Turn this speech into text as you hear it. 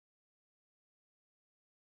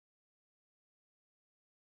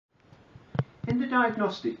In the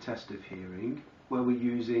diagnostic test of hearing, where we're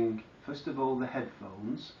using first of all the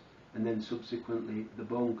headphones and then subsequently the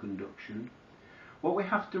bone conduction, what we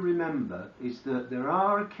have to remember is that there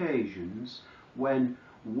are occasions when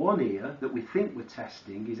one ear that we think we're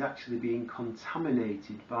testing is actually being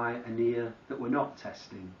contaminated by an ear that we're not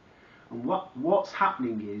testing. And what's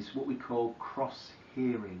happening is what we call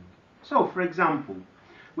cross-hearing. So, for example,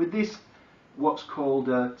 with this what's called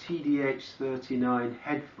a TDH39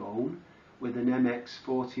 headphone with an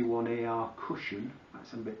MX41AR cushion,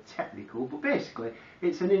 that's a bit technical, but basically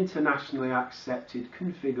it's an internationally accepted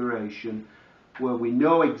configuration where we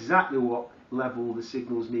know exactly what level the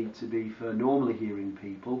signals need to be for normally hearing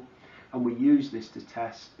people, and we use this to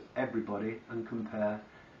test everybody and compare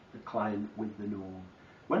the client with the norm.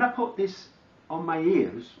 When I put this on my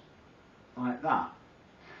ears like that,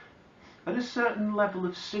 at a certain level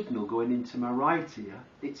of signal going into my right ear,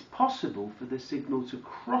 it's possible for the signal to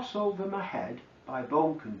cross over my head by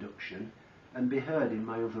bone conduction and be heard in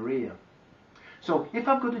my other ear. So if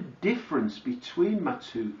I've got a difference between my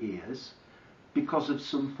two ears because of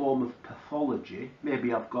some form of pathology,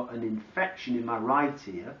 maybe I've got an infection in my right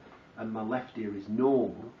ear and my left ear is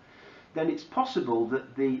normal, then it's possible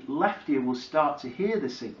that the left ear will start to hear the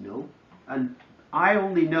signal, and I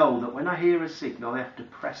only know that when I hear a signal I have to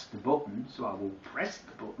press the button, so I will press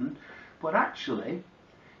the button, but actually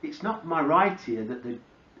it's not my right ear that the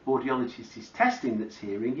audiologist is testing that's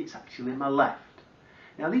hearing, it's actually my left.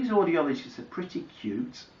 Now these audiologists are pretty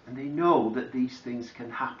cute and they know that these things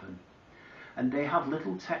can happen, and they have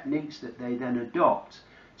little techniques that they then adopt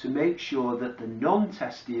to make sure that the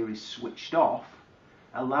non-test ear is switched off,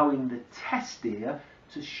 allowing the test ear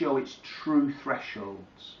to show its true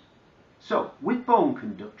thresholds. So, with bone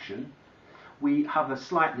conduction, we have a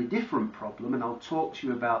slightly different problem, and I'll talk to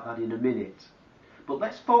you about that in a minute. But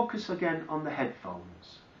let's focus again on the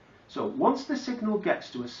headphones. So, once the signal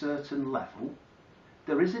gets to a certain level,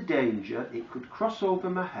 there is a danger it could cross over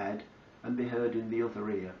my head and be heard in the other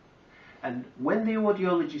ear. And when the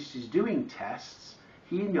audiologist is doing tests,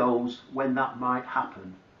 he knows when that might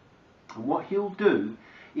happen. And what he'll do,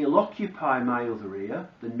 he'll occupy my other ear,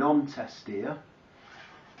 the non-test ear,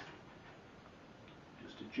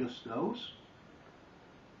 adjust those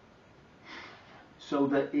so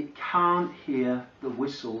that it can't hear the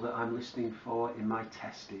whistle that I'm listening for in my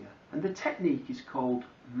test ear. And the technique is called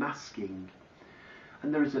masking.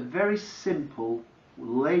 And there is a very simple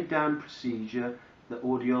laid down procedure that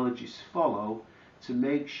audiologists follow to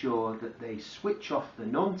make sure that they switch off the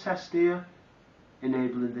non-test ear,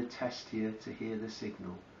 enabling the test ear to hear the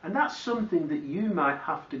signal. And that's something that you might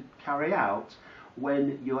have to carry out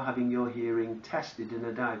when you're having your hearing tested in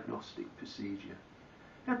a diagnostic procedure.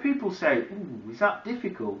 Now people say, is that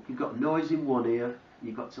difficult? You've got noise in one ear,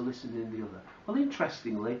 you've got to listen in the other. Well,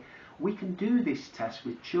 interestingly, we can do this test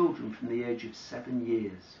with children from the age of 7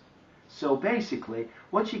 years. So basically,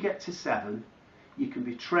 once you get to 7, you can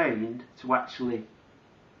be trained to actually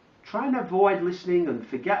try and avoid listening and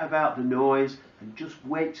forget about the noise and just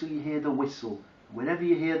wait till you hear the whistle. And whenever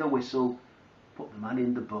you hear the whistle, put the man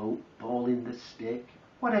in the boat, ball in the stick,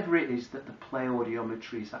 whatever it is that the play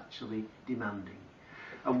audiometry is actually demanding.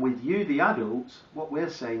 And with you, the adults, what we're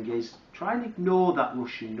saying is try and ignore that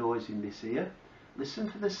rushing noise in this ear, listen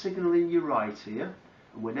for the signal in your right ear,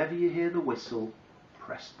 and whenever you hear the whistle,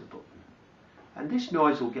 press the button. And this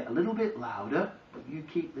noise will get a little bit louder, but you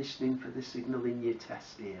keep listening for the signal in your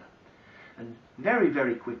test ear. And very,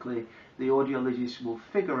 very quickly, the audiologist will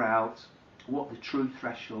figure out what the true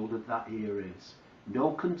threshold of that ear is.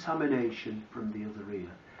 No contamination from the other ear.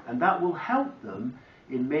 And that will help them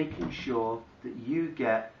in making sure that you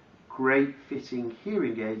get great fitting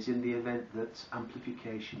hearing aids in the event that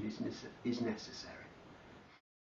amplification is necessary.